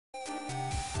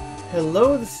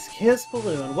Hello, this is Kiss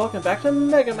Baloo, and welcome back to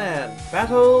Megaman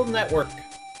Battle Network.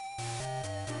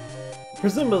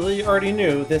 Presumably you already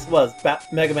knew this was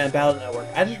Megaman Battle Network.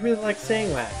 I just really like saying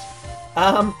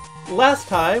that. Last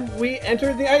time we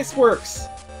entered the Iceworks.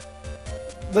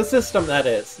 The system, that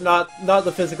is, not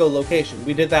the physical location.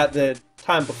 We did that the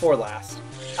time before last.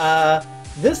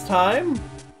 This time,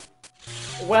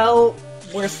 well,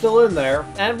 we're still in there,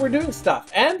 and we're doing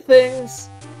stuff and things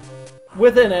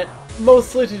within it,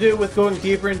 mostly to do with going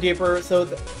deeper and deeper,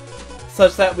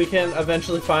 such that we can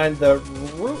eventually find the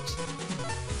root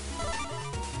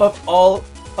of all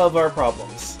of our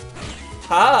problems.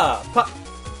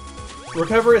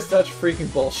 Recover is such freaking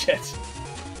bullshit.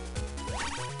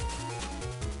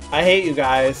 I hate you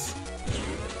guys.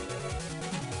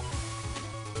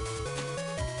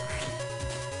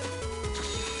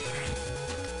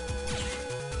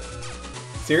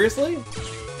 Seriously?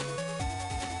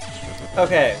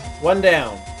 Okay, one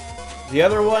down. The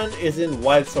other one is in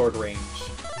wide sword range.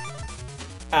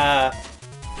 At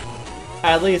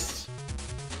least...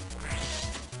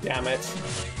 Damn it.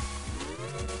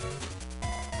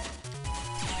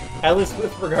 At least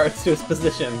with regards to his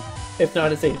position, if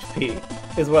not his HP,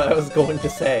 is what I was going to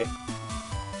say.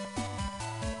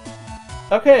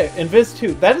 Okay, Invis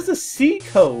 2. That is a C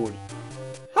code!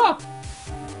 Huh!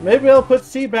 Maybe I'll put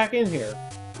C back in here.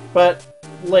 But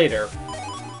later.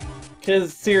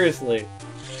 Because, seriously.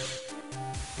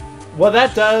 What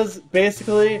that does,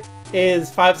 basically, is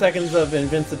 5 seconds of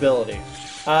invincibility.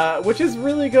 Which is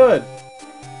really good.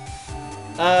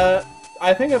 I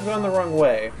think I've gone the wrong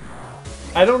way.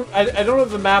 I don't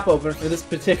have the map open for this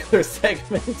particular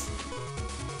segment.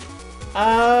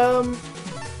 Yeah,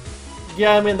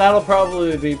 I mean, that'll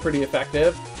probably be pretty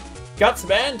effective.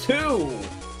 Gutsman 2!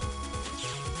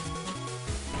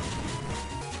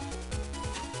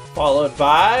 Followed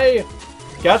by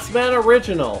Gutsman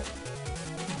Original.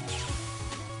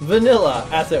 Vanilla,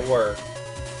 as it were.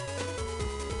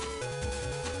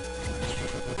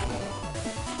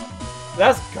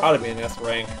 That's gotta be an S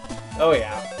rank. Oh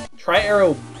yeah.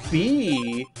 Tri-Arrow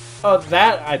B? Oh,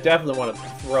 that I definitely want to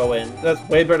throw in. That's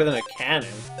way better than a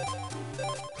cannon.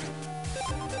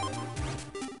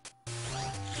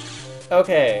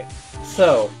 Okay,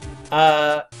 so,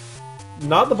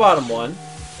 not the bottom one.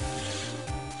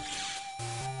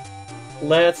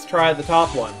 Let's try the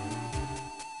top one.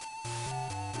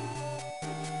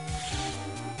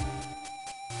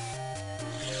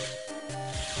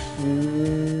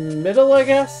 Middle, I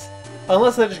guess?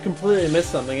 Unless I just completely missed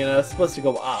something and I was supposed to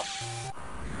go up.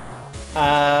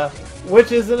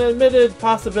 Which is an admitted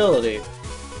possibility.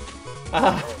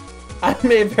 I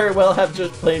may very well have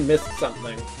just plain missed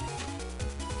something.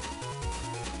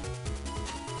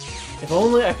 If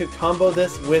only I could combo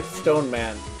this with Stone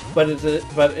Man. But it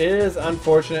is,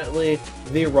 unfortunately,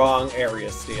 the wrong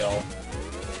area steal.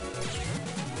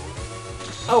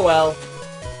 Oh well.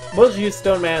 We'll just use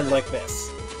Stone Man like this.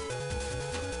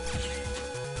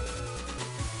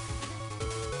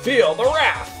 Feel the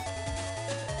wrath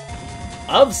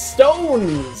of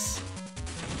stones!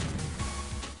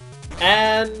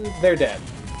 And they're dead.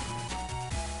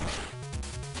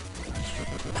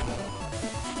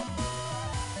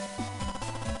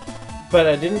 But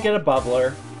I didn't get a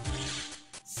bubbler.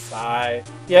 Sigh.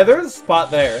 Yeah, there's a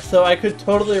spot there, so I could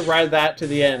totally ride that to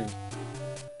the end.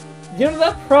 You know,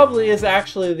 that probably is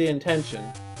actually the intention.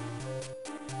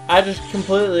 I just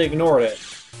completely ignored it.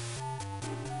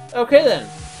 Okay then,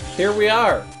 here we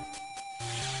are.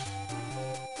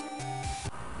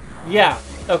 Yeah,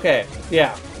 okay,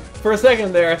 yeah. For a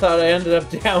second there, I thought I ended up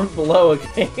down below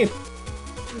again.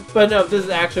 But no, this is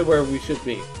actually where we should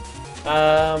be.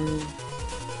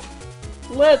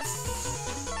 Let's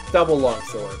double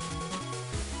longsword.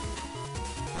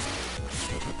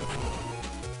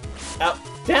 Oh,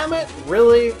 damn it!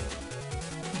 Really?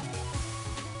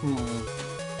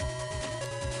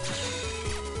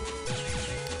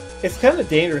 It's kind of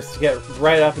dangerous to get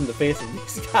right up in the face of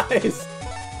these guys.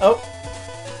 Oh.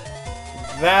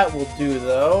 That will do,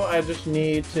 though. I just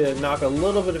need to knock a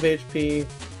little bit of HP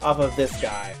off of this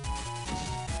guy.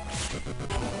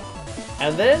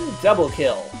 And then double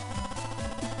kill.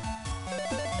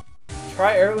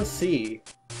 Tri-Arrow C.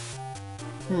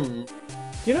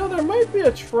 You know, there might be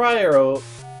a Tri-Arrow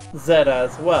Zeta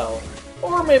as well.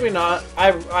 Or maybe not.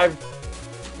 I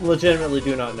legitimately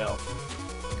do not know.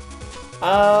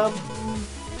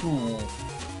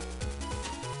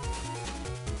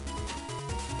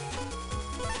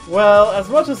 Well, as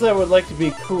much as I would like to be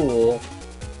cool,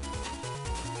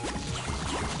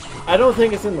 I don't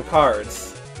think it's in the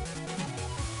cards.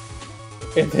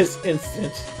 In this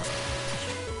instant.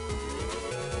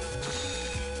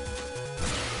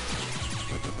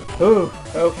 Ooh,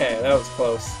 okay, that was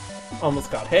close. Almost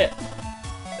got hit.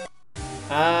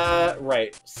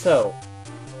 Right, so...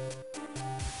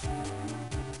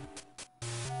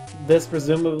 This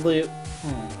presumably...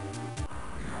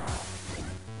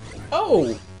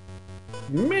 Oh!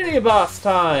 Mini-boss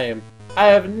time! I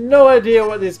have no idea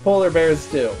what these polar bears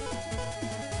do.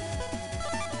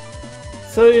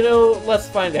 So, you know, let's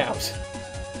find out.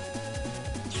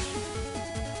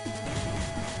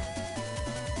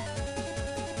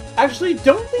 Actually,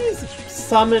 don't these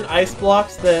summon ice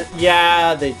blocks that...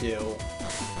 Yeah, they do.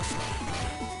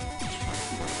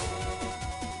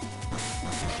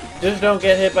 Just don't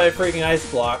get hit by a freaking ice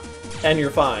block, and you're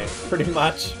fine, pretty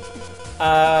much.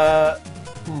 Yeah,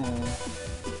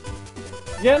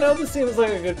 no, this seems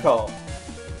like a good call.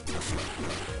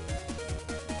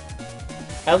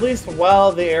 At least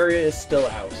while the area is still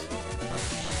out.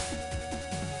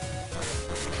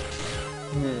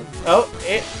 Oh,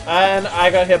 and I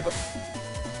got hit.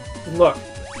 Look,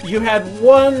 you had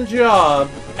one job,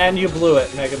 and you blew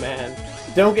it, Mega Man.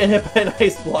 Don't get hit by an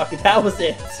ice block, that was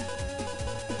it.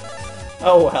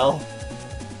 Oh well.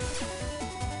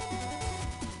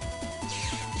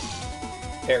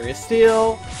 Area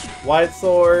Steel, Wide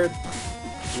Sword,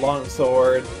 Long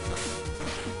Sword,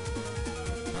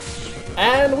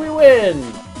 and we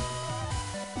win!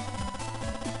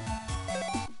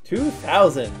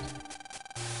 2,000.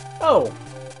 Oh.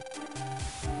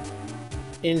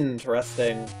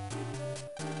 Interesting.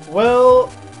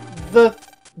 Well, the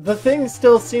thing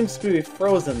still seems to be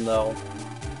frozen, though.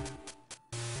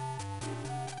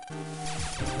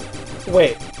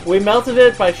 Wait, we melted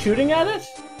it by shooting at it?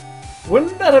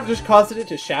 Wouldn't that have just caused it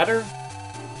to shatter?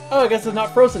 Oh, I guess it's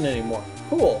not frozen anymore.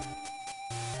 Cool.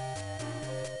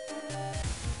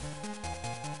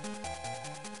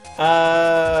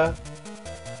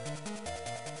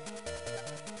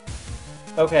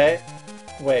 Okay.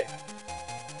 Wait.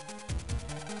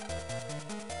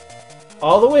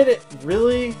 All the way to...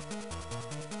 Really?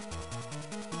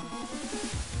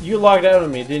 You logged out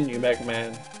on me, didn't you, Mega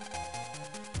Man?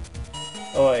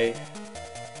 Oi.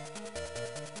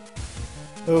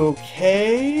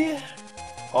 Okay.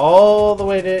 All the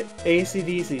way to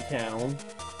AC/DC Town.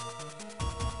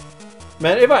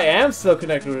 Man, if I am still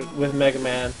connected with Mega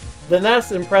Man, then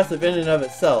that's impressive in and of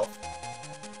itself.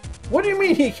 What do you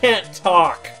mean he can't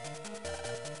talk?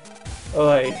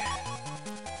 Oi.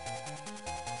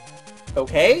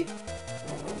 Okay?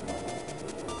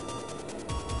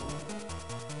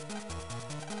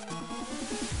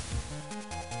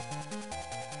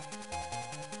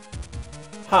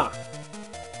 Huh.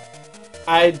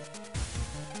 I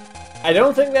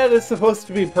don't think that is supposed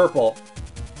to be purple.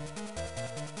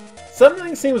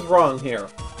 Something seems wrong here.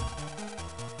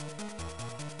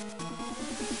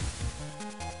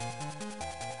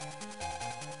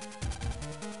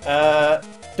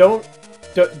 Don't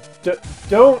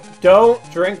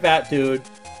drink that, dude.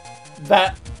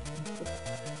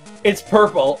 It's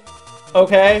purple,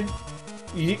 okay?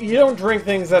 You don't drink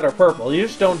things that are purple. You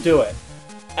just don't do it.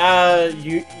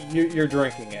 You're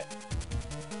drinking it.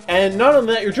 And not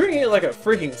only that, you're drinking it like a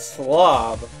freaking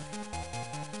slob.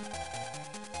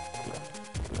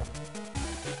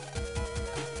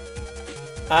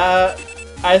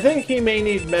 I think he may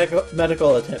need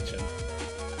medical attention.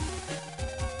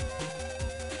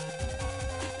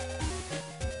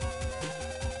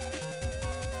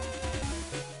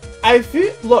 I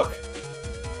feel... Look.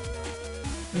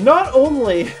 Not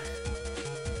only...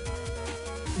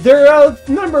 There are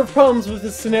a number of problems with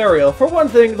this scenario. For one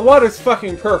thing, the water's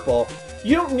fucking purple.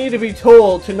 You don't need to be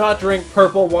told to not drink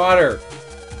purple water.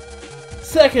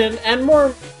 Second, and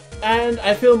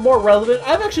I feel more relevant,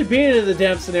 I've actually been in the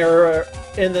damn scenario,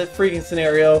 in the freaking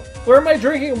scenario, where my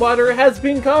drinking water has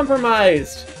been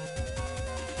compromised.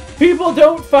 People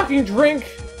don't fucking drink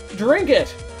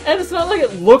it. And it's not like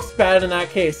it looks bad in that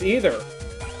case either.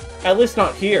 At least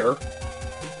not here.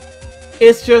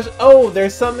 It's just, oh,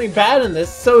 there's something bad in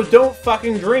this, so don't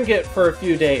fucking drink it for a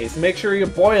few days. Make sure you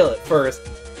boil it first.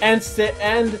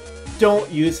 And don't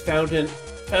use fountain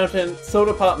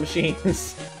soda pop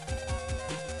machines.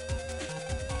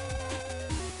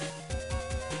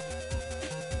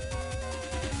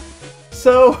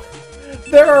 So,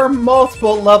 there are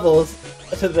multiple levels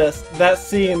to this that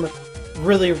seem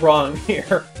really wrong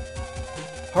here.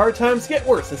 Hard times get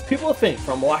worse as people faint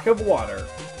from lack of water.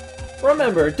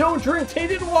 Remember, don't drink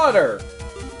tainted water!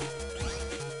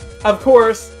 Of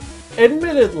course,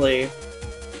 admittedly,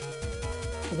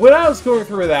 when I was going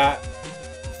through that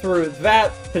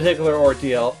particular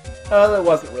ordeal, that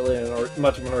wasn't really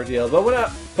much of an ordeal,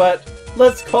 but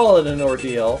let's call it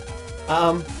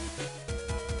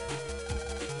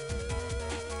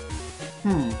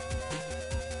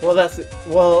Well,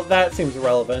 that seems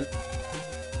relevant.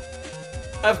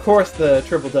 Of course the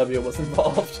Triple W was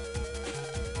involved.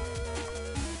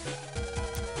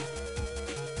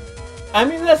 I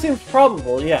mean, that seems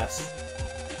probable, yes.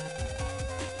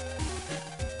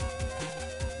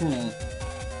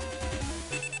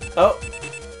 Oh,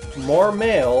 more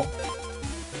mail.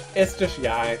 It's just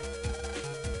Yai.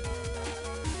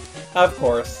 Of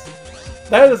course.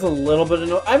 That is a little bit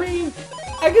annoying. I mean,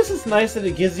 I guess it's nice that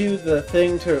it gives you the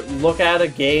thing to look at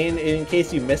again in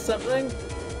case you miss something,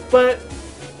 but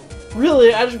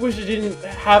really, I just wish it didn't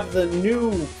have the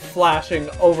new flashing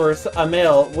over a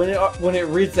mail when it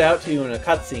reads out to you in a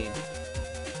cutscene.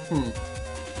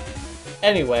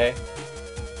 Anyway,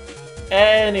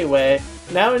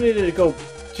 now I need to go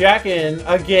jack in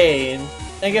again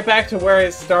and get back to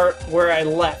where I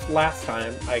left last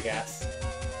time, I guess.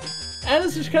 And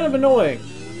it's just kind of annoying.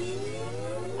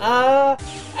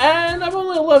 And I'm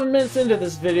only 11 minutes into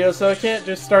this video, so I can't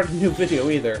just start a new video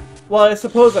either. Well, I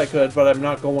suppose I could, but I'm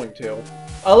not going to.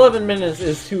 11 minutes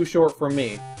is too short for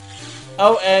me.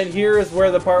 Oh, and here is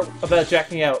where the part about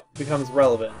jacking out becomes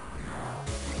relevant.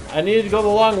 I needed to go the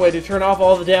long way to turn off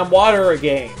all the damn water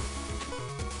again.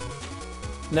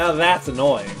 Now that's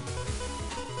annoying.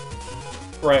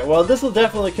 Right, well, this will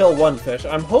definitely kill one fish.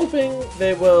 I'm hoping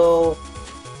they will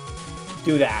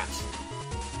do that.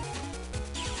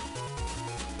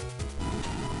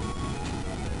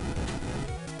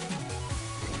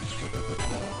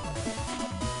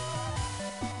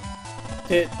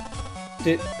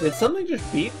 Did something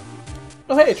just beep?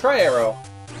 Oh hey, tri-arrow.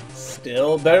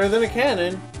 Still better than a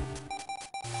cannon.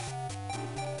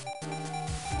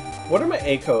 What are my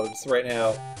A codes right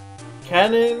now?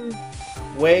 Cannon,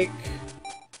 Wake,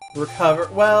 Recover.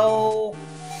 Well,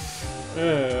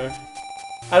 I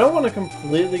don't want to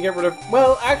completely get rid of...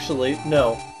 Well, actually,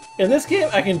 no. In this game,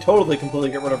 I can totally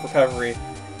completely get rid of Recovery.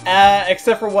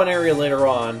 Except for one area later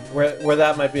on, where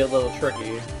that might be a little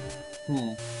tricky.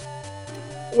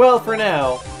 Well, for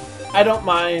now, I don't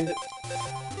mind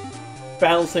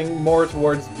balancing more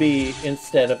towards B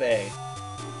instead of A.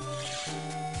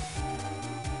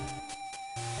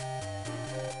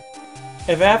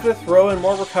 If I have to throw in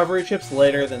more recovery chips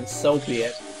later, then so be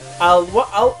it.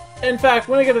 In fact,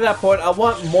 when I get to that point, I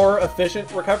want more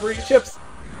efficient recovery chips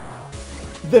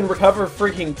than recover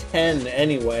freaking 10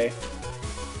 anyway.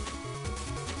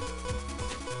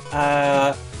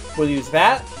 We'll use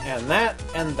that, and that,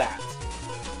 and that.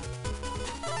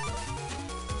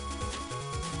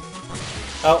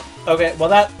 Oh, okay, well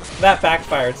that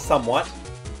backfired somewhat.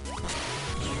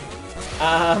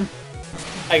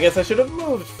 I guess I should have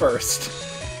moved first.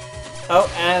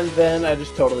 Oh, and then I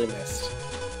just totally missed.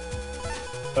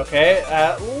 Okay,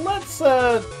 let's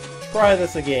try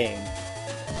this again.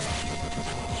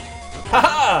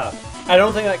 Haha! I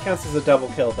don't think that counts as a double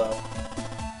kill, though.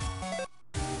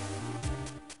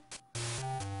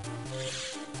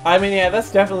 I mean, yeah,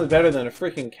 that's definitely better than a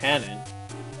freaking cannon.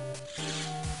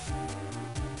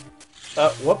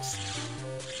 Whoops.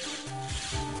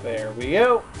 There we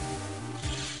go.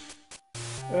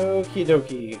 Okie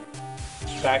dokie.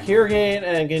 Back here again,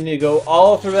 and I'm going to go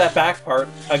all through that back part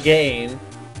again.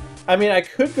 I mean, I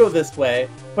could go this way,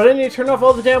 but I need to turn off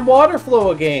all the damn water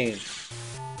flow again.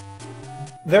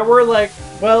 There were like,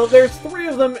 well, there's 3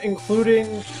 of them,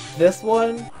 including this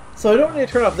one. So I don't need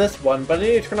to turn off this one, but I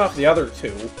need to turn off the other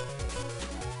 2.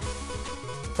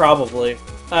 Probably.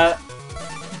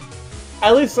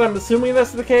 At least I'm assuming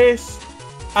that's the case.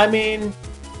 I mean,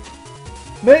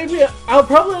 maybe I'll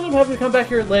probably end up having to come back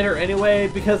here later anyway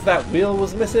because that wheel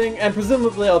was missing, and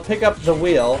presumably I'll pick up the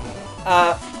wheel.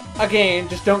 Again,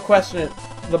 just don't question it,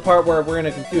 the part where we're in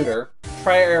a computer.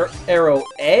 Try arrow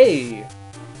A.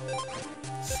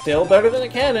 Still better than a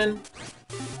cannon.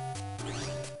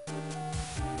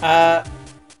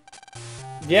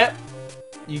 Yep.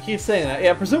 You keep saying that.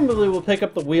 Yeah, presumably we'll pick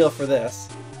up the wheel for this.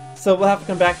 So we'll have to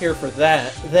come back here for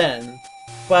that then.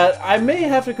 But I may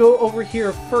have to go over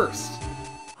here first.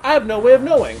 I have no way of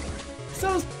knowing.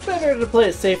 So it's better to play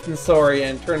it safe than sorry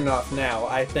and turn it off now,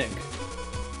 I think.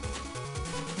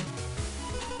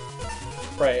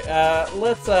 Right,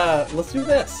 let's do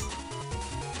this.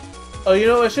 Oh, you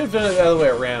know, I should have done it the other way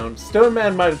around. Stone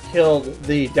Man might have killed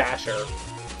the Dasher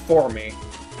for me.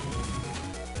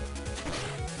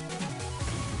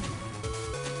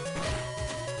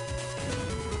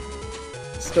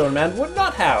 Stone Man would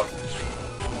not have.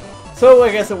 So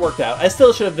I guess it worked out. I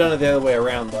still should have done it the other way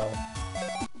around, though.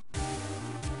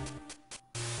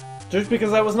 Just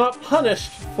because I was not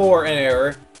punished for an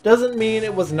error doesn't mean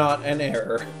it was not an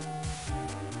error.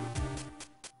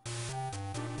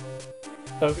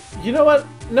 Okay. You know what?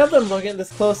 Now that I'm looking at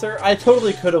this closer, I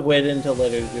totally could have waited until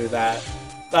later to do that.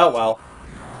 Oh well.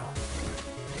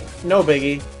 No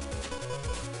biggie.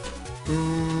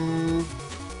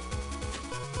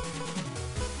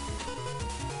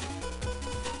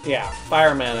 Yeah,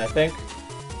 Fireman, I think.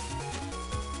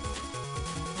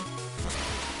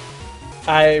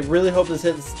 I really hope this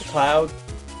hits the cloud.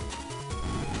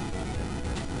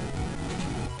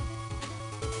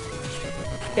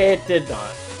 It did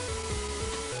not.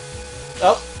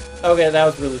 Oh, okay, that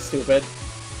was really stupid.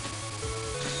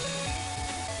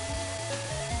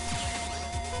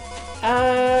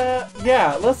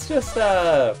 Yeah, let's just,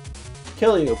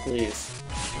 kill you, please.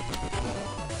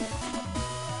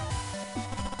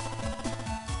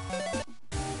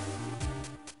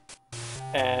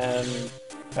 And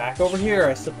back over here,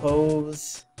 I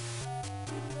suppose.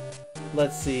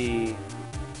 Let's see.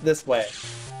 This way.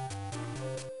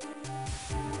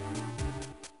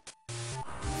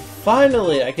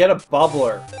 Finally, I get a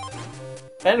bubbler.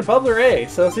 And a bubbler A,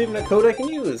 so it's even a code I can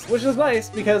use, which is nice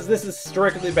because this is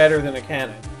strictly better than a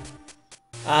cannon.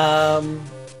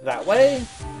 That way.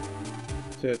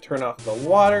 To turn off the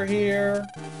water here.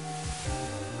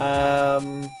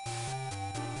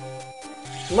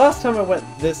 Last time I went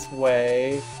this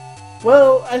way...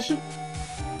 Well, I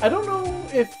don't know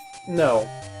if... No.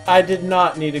 I did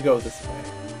not need to go this way.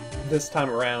 This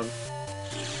time around.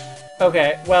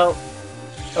 Okay, well...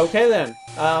 Okay then.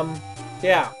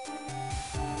 Yeah.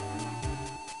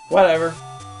 Whatever.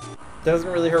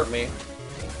 Doesn't really hurt me.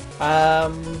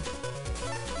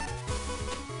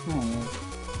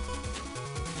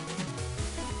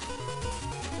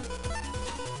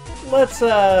 Let's,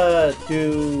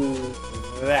 do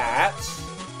that.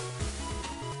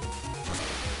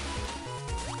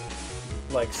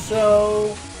 Like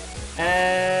so.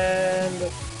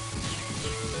 And...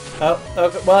 Oh,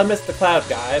 okay. Well, I missed the cloud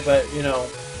guy, but, you know,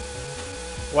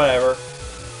 whatever.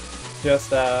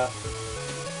 Just, there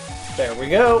we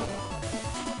go.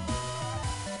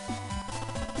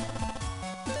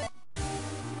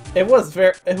 It was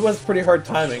pretty hard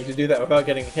timing to do that without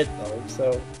getting hit, though,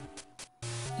 so...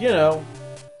 You know.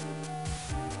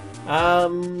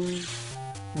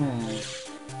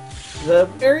 The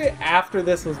area after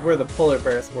this was where the polar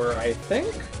bears were, I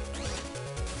think?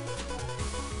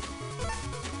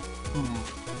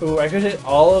 Ooh, I could hit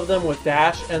all of them with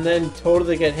dash and then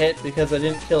totally get hit because I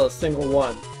didn't kill a single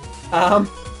one.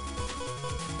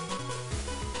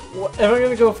 If I'm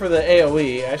gonna go for the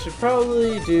AoE, I should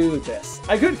probably do this.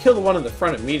 I could kill the one in the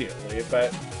front immediately,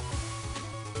 but...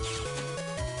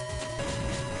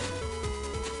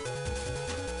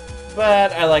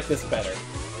 But I like this better.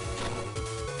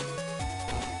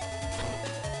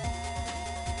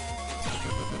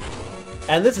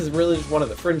 And this is really just one of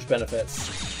the fringe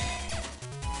benefits.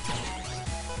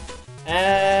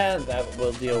 And that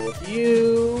will deal with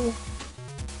you.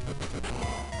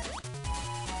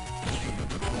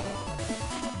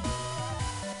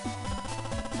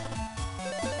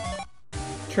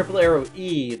 Triple arrow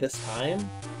E this time.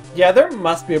 Yeah, there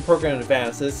must be a program in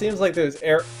advance. It seems like there's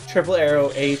triple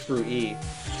arrow A through E.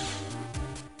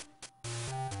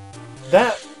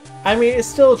 That, I mean, it's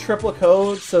still a triple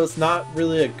code, so it's not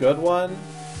really a good one.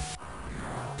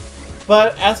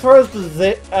 But as far as the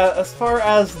Zeta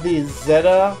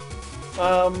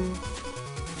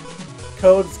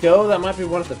codes go, that might be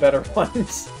one of the better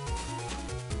ones.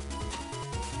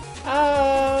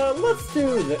 Let's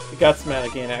do the Gutsman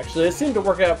again, actually. It seemed to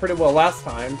work out pretty well last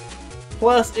time.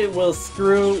 Plus, it will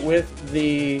screw with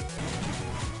the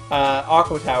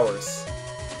Aqua Towers.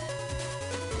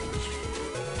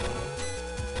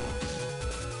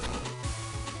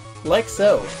 Like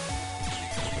so.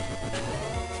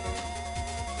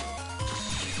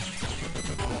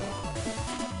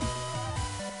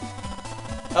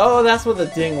 Oh, that's what the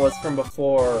ding was from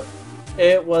before.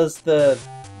 It was the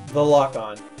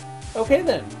lock-on. Okay,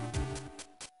 then.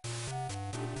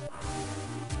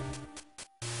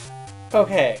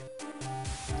 Okay.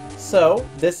 So,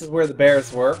 this is where the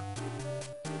bears were.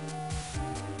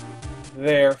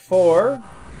 Therefore,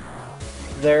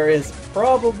 there is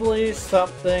probably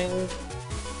something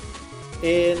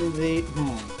in the...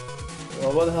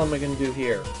 Well, what the hell am I going to do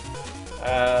here?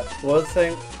 What was the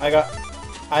thing? I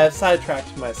have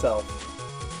sidetracked myself.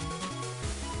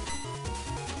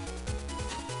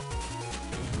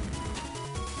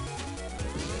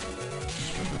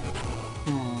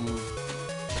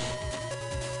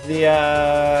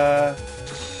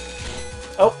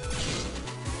 Oh!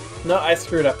 No, I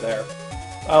screwed up there.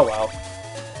 Oh well.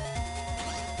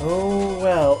 Oh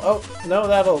well. Oh, no,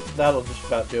 that'll just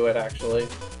about do it, actually.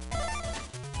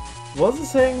 What was it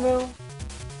saying, though?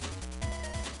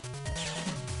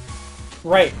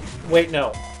 Right. Wait,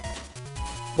 no.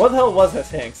 What the hell was I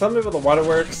saying? Something with the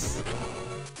waterworks?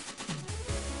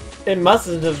 It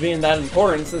mustn't have been that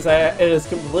important since it has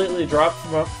completely dropped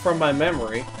from my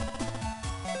memory.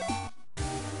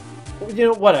 You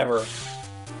know, whatever.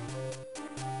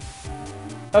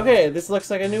 Okay, this looks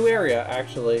like a new area,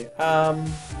 actually. No,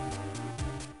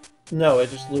 it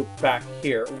just looped back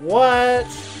here. What?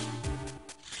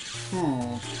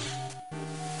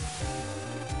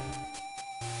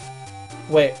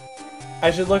 Wait. I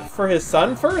should look for his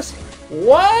son first?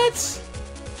 What?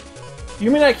 You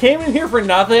mean I came in here for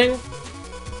nothing?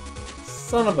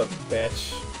 Son of a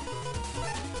bitch.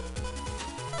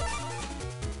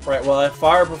 Right, well, I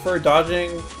far prefer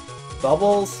dodging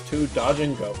bubbles to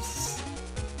dodging ghosts.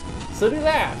 So do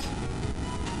that.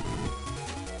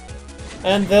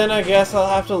 And then I guess I'll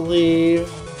have to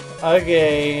leave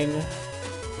again.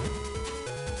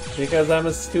 Because I'm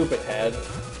a stupid head.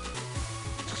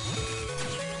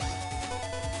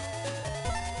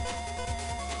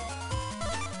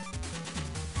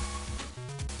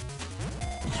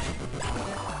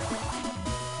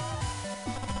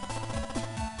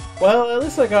 Well, at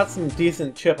least I got some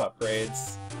decent chip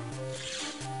upgrades.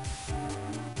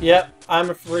 Yep,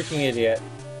 I'm a freaking idiot.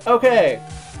 Okay,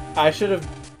 I should have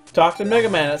talked to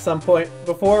Megaman at some point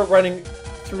before running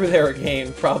through there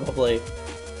again, probably.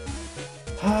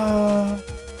 On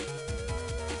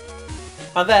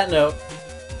that note,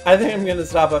 I think I'm gonna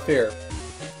stop up here.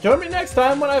 Join me next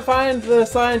time when I find the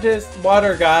scientist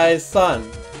water guy's son.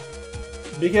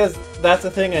 Because that's a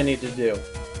thing I need to do.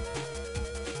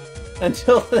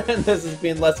 Until then, this has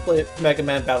been Let's Play Mega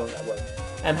Man Battle Network,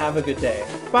 and have a good day.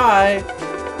 Bye!